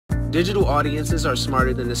Digital audiences are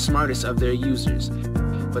smarter than the smartest of their users,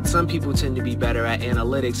 but some people tend to be better at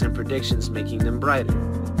analytics and predictions, making them brighter.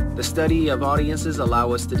 The study of audiences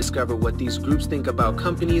allow us to discover what these groups think about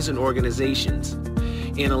companies and organizations,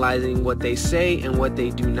 analyzing what they say and what they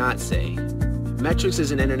do not say. Metrics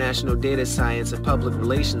is an international data science and public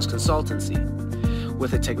relations consultancy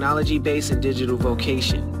with a technology-based and digital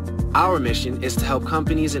vocation. Our mission is to help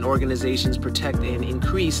companies and organizations protect and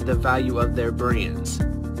increase the value of their brands.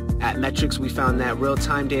 At Metrics, we found that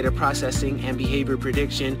real-time data processing and behavior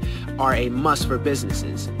prediction are a must for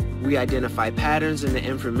businesses. We identify patterns in the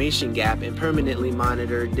information gap and permanently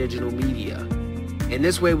monitor digital media. In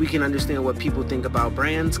this way, we can understand what people think about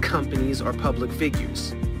brands, companies, or public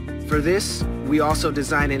figures. For this, we also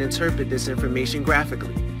design and interpret this information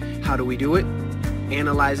graphically. How do we do it?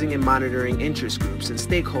 Analyzing and monitoring interest groups and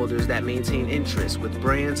stakeholders that maintain interests with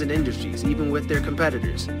brands and industries, even with their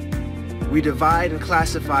competitors. We divide and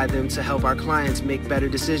classify them to help our clients make better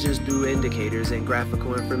decisions through indicators and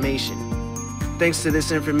graphical information. Thanks to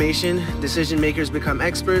this information, decision makers become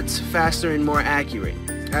experts, faster and more accurate.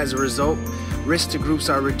 As a result, risks to groups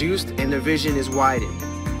are reduced and their vision is widened.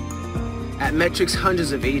 At Metrics,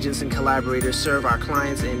 hundreds of agents and collaborators serve our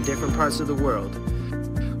clients in different parts of the world.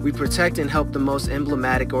 We protect and help the most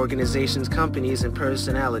emblematic organizations, companies, and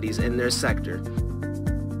personalities in their sector.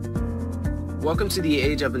 Welcome to the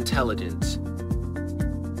age of intelligence.